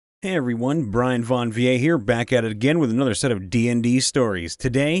Hey everyone, Brian Von Vier here, back at it again with another set of D&D stories.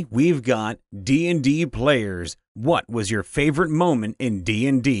 Today, we've got D&D Players. What was your favorite moment in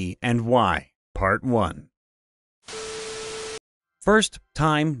D&D and why? Part 1. First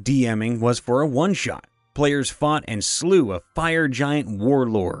time DMing was for a one-shot. Players fought and slew a fire giant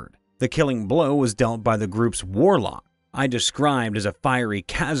warlord. The killing blow was dealt by the group's warlock. I described as a fiery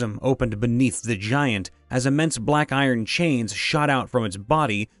chasm opened beneath the giant as immense black iron chains shot out from its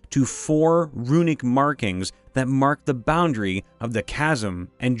body to 4 runic markings that marked the boundary of the chasm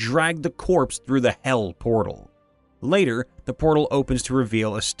and dragged the corpse through the hell portal. Later, the portal opens to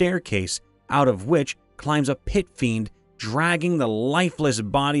reveal a staircase out of which climbs a pit fiend dragging the lifeless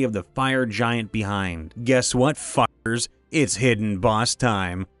body of the fire giant behind. Guess what, fuckers? It's hidden boss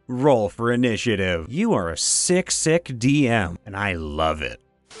time. Roll for initiative. You are a sick DM, and I love it.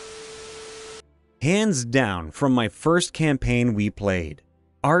 Hands down, from my first campaign we played,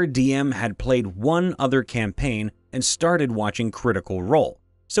 our DM had played one other campaign and started watching Critical Role,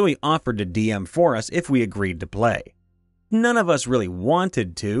 so he offered to DM for us if we agreed to play. None of us really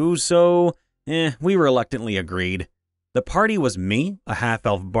wanted to, so we reluctantly agreed. The party was me, a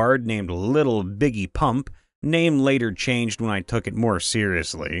half-elf bard named Little Biggie Pump, name later changed when I took it more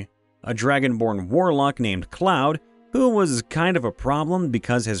seriously, a dragonborn warlock named Cloud, who was kind of a problem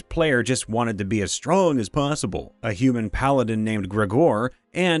because his player just wanted to be as strong as possible, a human paladin named Gregor,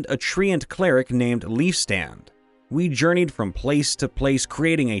 and a treant cleric named Leafstand. We journeyed from place to place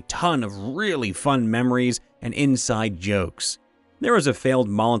creating a ton of really fun memories and inside jokes. There was a failed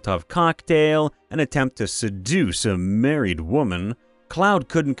Molotov cocktail, an attempt to seduce a married woman, Cloud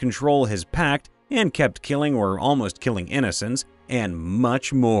couldn't control his pact and kept killing or almost killing innocents, and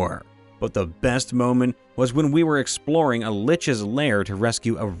much more. But the best moment was when we were exploring a lich's lair to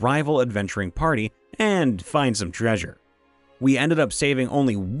rescue a rival adventuring party and find some treasure. We ended up saving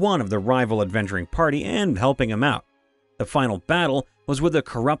only one of the rival adventuring party and helping him out. The final battle was with a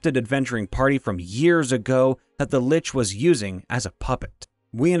corrupted adventuring party from years ago that the lich was using as a puppet.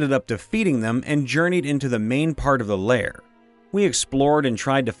 We ended up defeating them and journeyed into the main part of the lair. We explored and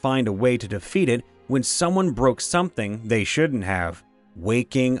tried to find a way to defeat it when someone broke something they shouldn't have,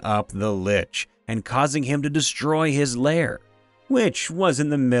 waking up the lich and causing him to destroy his lair, which was in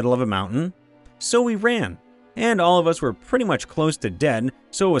the middle of a mountain. So we ran, and all of us were pretty much close to dead,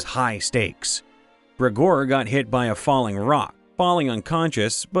 so it was high stakes. Gregor got hit by a falling rock, falling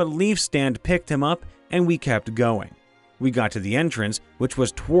unconscious, but Leafstand picked him up and we kept going. We got to the entrance, which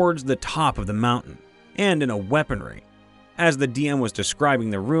was towards the top of the mountain, and in a weaponry. As the DM was describing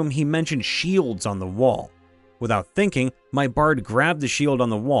the room, he mentioned shields on the wall. Without thinking, my bard grabbed the shield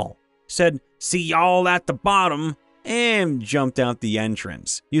on the wall, said, "See y'all at the bottom," and jumped out the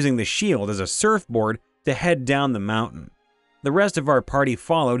entrance, using the shield as a surfboard to head down the mountain. The rest of our party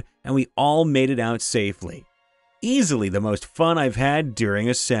followed, and we all made it out safely. Easily the most fun I've had during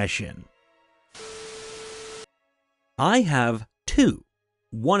a session. I have 2.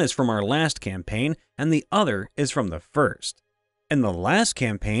 One is from our last campaign, and the other is from the first. In the last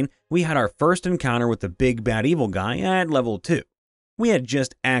campaign, we had our first encounter with the big bad evil guy at level 2. We had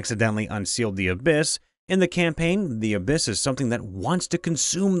just accidentally unsealed the Abyss. In the campaign, the Abyss is something that wants to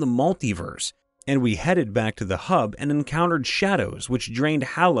consume the multiverse, and we headed back to the hub and encountered shadows which drained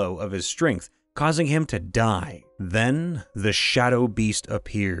Hallow of his strength, causing him to die. Then, the Shadow Beast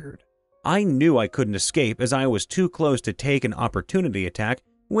appeared. I knew I couldn't escape as I was too close to take an opportunity attack,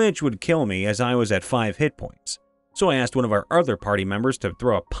 which would kill me as I was at 5 hit points. So I asked one of our other party members to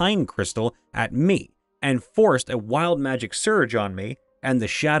throw a pine crystal at me and forced a wild magic surge on me and the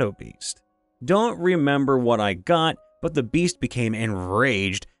Shadow Beast. Don't remember what I got, but the beast became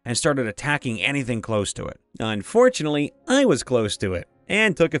enraged and started attacking anything close to it. Unfortunately, I was close to it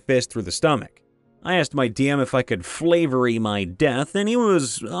and took a fist through the stomach. I asked my DM if I could flavory my death, and he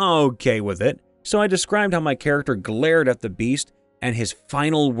was okay with it. So I described how my character glared at the beast, and his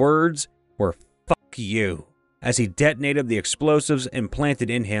final words were "fuck you," as he detonated the explosives implanted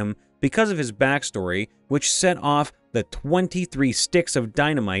in him because of his backstory, which set off the 23 sticks of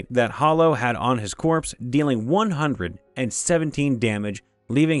dynamite that Hollow had on his corpse, dealing 117 damage,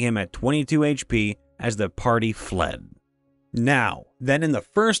 leaving him at 22 HP as the party fled. Now, then in the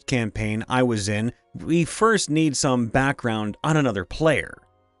first campaign I was in, we first need some background on another player.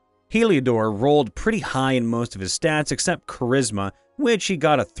 Heliodor rolled pretty high in most of his stats except Charisma, which he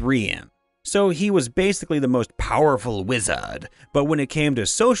got a 3 in. So he was basically the most powerful wizard, but when it came to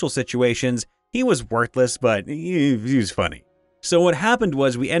social situations, he was worthless, but he was funny. So what happened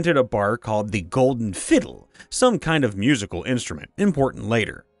was we entered a bar called the Golden Fiddle, some kind of musical instrument, important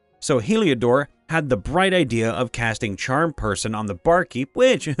later. So Heliodor had the bright idea of casting Charm Person on the barkeep,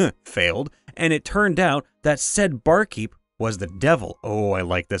 which failed, and it turned out that said barkeep was the devil. Oh, I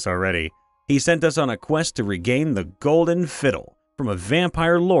like this already. He sent us on a quest to regain the golden fiddle from a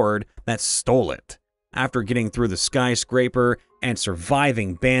vampire lord that stole it. After getting through the skyscraper and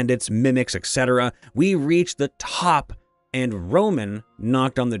surviving bandits, mimics, etc., we reached the top, and Roman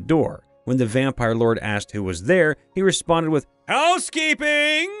knocked on the door. When the vampire lord asked who was there, he responded with,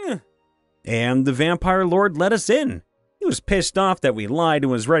 "Housekeeping!" And the vampire lord let us in. He was pissed off that we lied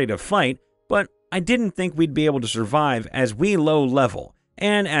and was ready to fight, but I didn't think we'd be able to survive as we low level,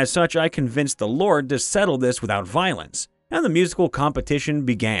 and as such I convinced the lord to settle this without violence, and the musical competition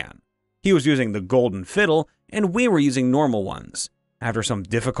began. He was using the golden fiddle, and we were using normal ones. After some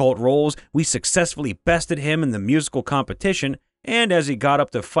difficult rolls, we successfully bested him in the musical competition, and as he got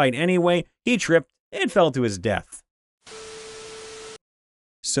up to fight anyway, he tripped and fell to his death.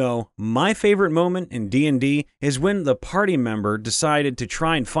 So, my favorite moment in D&D is when the party member decided to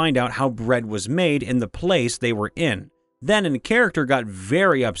try and find out how bread was made in the place they were in. Then a character got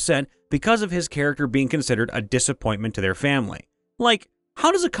very upset because of his character being considered a disappointment to their family. Like,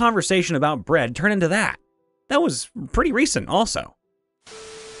 how does a conversation about bread turn into that? That was pretty recent also.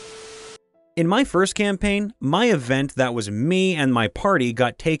 In my first campaign, my event that was me and my party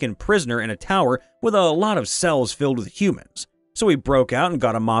got taken prisoner in a tower with a lot of cells filled with humans. So we broke out and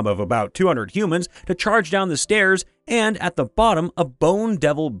got a mob of about 200 humans to charge down the stairs, and at the bottom, a bone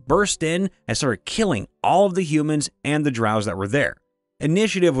devil burst in and started killing all of the humans and the drows that were there.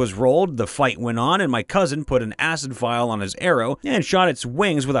 Initiative was rolled, the fight went on, and my cousin put an acid vial on his arrow and shot its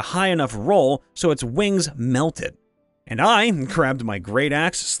wings with a high enough roll so its wings melted. And I grabbed my great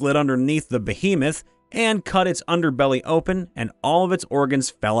axe, slid underneath the behemoth, and cut its underbelly open, and all of its organs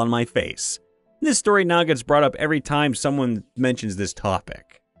fell on my face. This story now gets brought up every time someone mentions this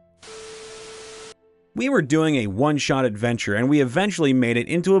topic. We were doing a one-shot adventure, and we eventually made it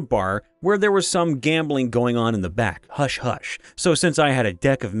into a bar where there was some gambling going on in the back. Hush, hush. So since I had a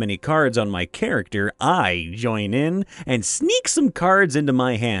deck of many cards on my character, I join in and sneak some cards into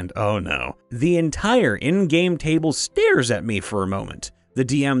my hand. Oh no. The entire in-game table stares at me for a moment. The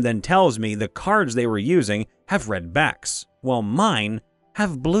DM then tells me the cards they were using have red backs, while mine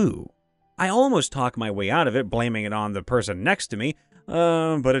have blue. I almost talk my way out of it, blaming it on the person next to me,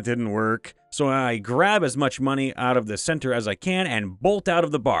 but it didn't work. So I grab as much money out of the center as I can and bolt out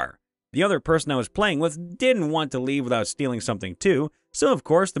of the bar. The other person I was playing with didn't want to leave without stealing something too, so of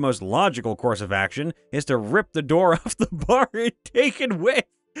course the most logical course of action is to rip the door off the bar and take it with.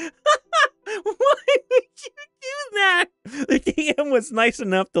 Why would you do that? The DM was nice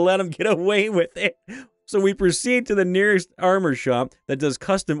enough to let him get away with it. So we proceed to the nearest armor shop that does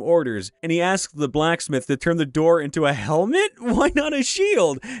custom orders, and he asks the blacksmith to turn the door into a helmet? Why not a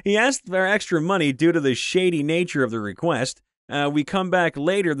shield? He asked for extra money due to the shady nature of the request. We come back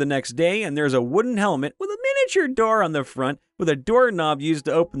later the next day, and there's a wooden helmet with a miniature door on the front with a doorknob used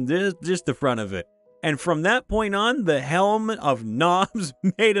to open just the front of it. And from that point on, the helmet of knobs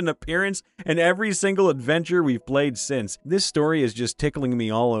made an appearance in every single adventure we've played since. This story is just tickling me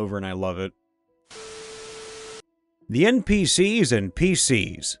all over, and I love it. The NPCs and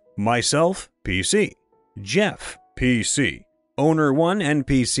PCs. Myself, PC. Jeff, PC. Owner 1,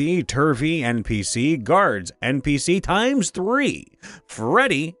 NPC. Turvy, NPC. Guards, NPC times 3.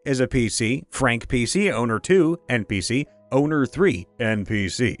 Freddy is a PC. Frank, PC. Owner 2, NPC. Owner 3,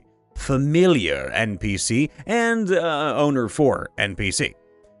 NPC. Familiar, NPC. And Owner 4, NPC.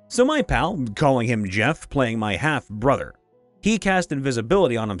 So my pal, calling him Jeff, playing my half-brother. He cast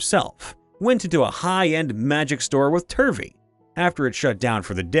invisibility on himself. Went into a high-end magic store with Turvy after it shut down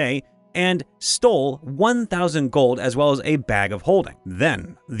for the day and stole 1,000 gold as well as a bag of holding.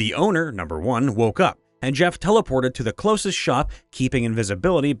 Then, the owner, number 1, woke up and Jeff teleported to the closest shop, keeping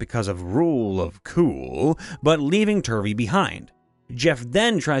invisibility because of rule of cool, but leaving Turvy behind. Jeff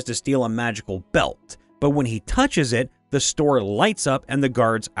then tries to steal a magical belt, but when he touches it, the store lights up and the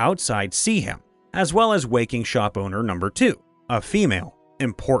guards outside see him, as well as waking shop owner number 2, a female,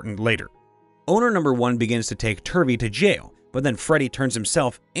 important later. Owner number 1 begins to take Turvy to jail, but then Freddy turns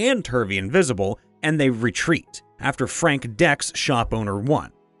himself and Turvy invisible, and they retreat after Frank decks shop owner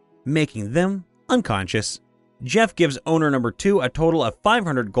 1, making them unconscious. Jeff gives owner number 2 a total of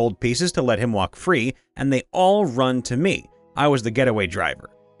 500 gold pieces to let him walk free, and they all run to me. I was the getaway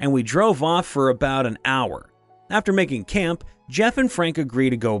driver, and we drove off for about an hour. After making camp, Jeff and Frank agree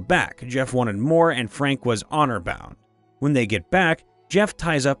to go back. Jeff wanted more, and Frank was honor-bound. When they get back, Jeff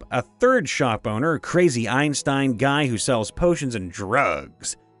ties up a third shop owner, crazy Einstein guy who sells potions and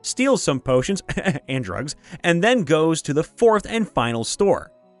drugs, steals some potions and drugs, and then goes to the fourth and final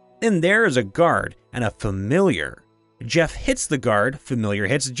store. In there is a guard and a familiar. Jeff hits the guard, familiar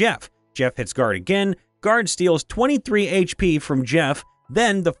hits Jeff. Jeff hits guard again, guard steals 23 HP from Jeff.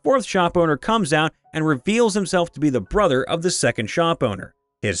 Then the fourth shop owner comes out and reveals himself to be the brother of the second shop owner,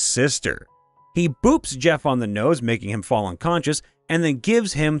 his sister. He boops Jeff on the nose, making him fall unconscious, and then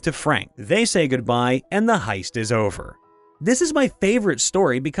gives him to Frank. They say goodbye, and the heist is over. This is my favorite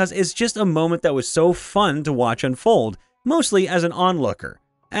story because it's just a moment that was so fun to watch unfold, mostly as an onlooker,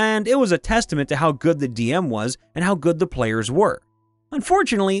 and it was a testament to how good the DM was and how good the players were.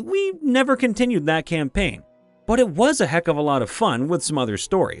 Unfortunately, we never continued that campaign, but it was a heck of a lot of fun with some other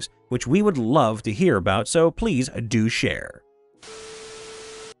stories, which we would love to hear about, so please do share.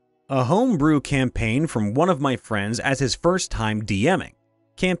 A homebrew campaign from one of my friends as his first time DMing.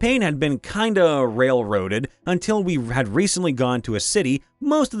 Campaign had been kinda railroaded until we had recently gone to a city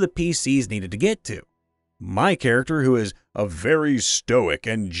most of the PCs needed to get to. My character, who is a very stoic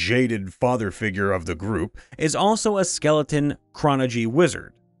and jaded father figure of the group, is also a skeleton chronology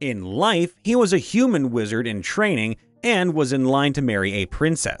wizard. In life, he was a human wizard in training and was in line to marry a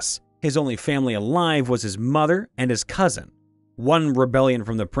princess. His only family alive was his mother and his cousin. One rebellion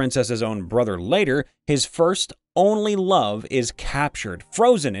from the princess's own brother later, his first only love is captured,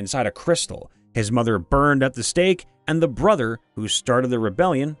 frozen inside a crystal, his mother burned at the stake, and the brother, who started the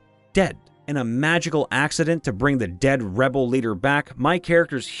rebellion, dead. In a magical accident to bring the dead rebel leader back, my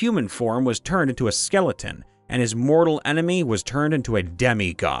character's human form was turned into a skeleton, and his mortal enemy was turned into a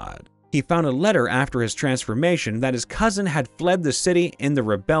demigod. He found a letter after his transformation that his cousin had fled the city in the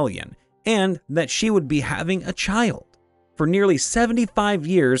rebellion, and that she would be having a child. For nearly 75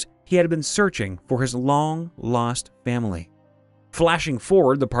 years, he had been searching for his long-lost family. Flashing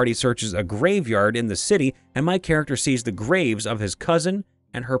forward, the party searches a graveyard in the city, and my character sees the graves of his cousin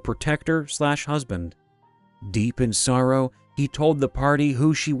and her protector/husband. Deep in sorrow, he told the party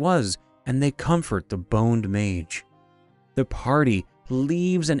who she was, and they comfort the boned mage. The party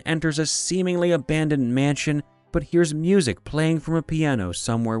leaves and enters a seemingly abandoned mansion, but hears music playing from a piano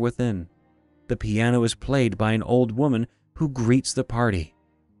somewhere within. The piano is played by an old woman who greets the party.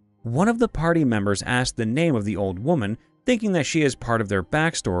 One of the party members asks the name of the old woman, thinking that she is part of their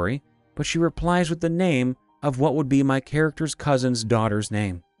backstory, but she replies with the name of what would be my character's cousin's daughter's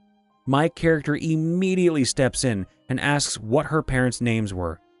name. My character immediately steps in and asks what her parents' names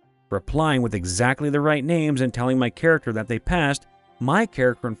were. Replying with exactly the right names and telling my character that they passed, my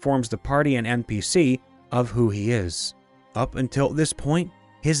character informs the party and NPC of who he is. Up until this point,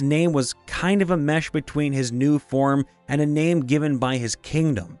 his name was kind of a mesh between his new form and a name given by his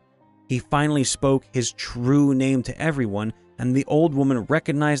kingdom. He finally spoke his true name to everyone, and the old woman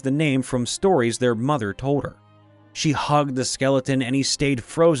recognized the name from stories their mother told her. She hugged the skeleton and he stayed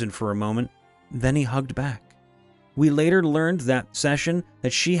frozen for a moment, then he hugged back. We later learned that session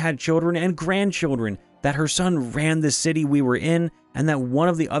that she had children and grandchildren, that her son ran the city we were in, and that one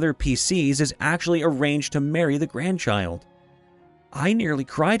of the other PCs is actually arranged to marry the grandchild. I nearly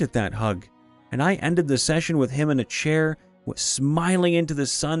cried at that hug, and I ended the session with him in a chair, smiling into the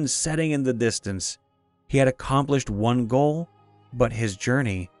sun setting in the distance. He had accomplished one goal, but his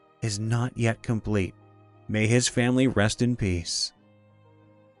journey is not yet complete. May his family rest in peace.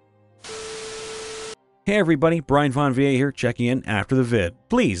 Hey everybody, Brian Von VA here, checking in after the vid.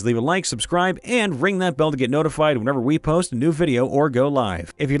 Please leave a like, subscribe, and ring that bell to get notified whenever we post a new video or go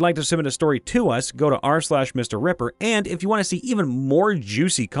live. If you'd like to submit a story to us, go to r/MrRipper, and if you want to see even more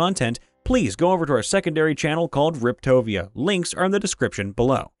juicy content, please go over to our secondary channel called Riptovia. Links are in the description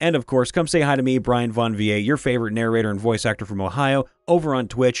below. And of course, come say hi to me, Brian Von VA, your favorite narrator and voice actor from Ohio, over on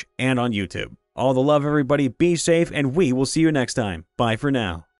Twitch and on YouTube. All the love, everybody, be safe, and we will see you next time. Bye for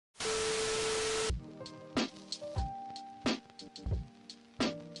now.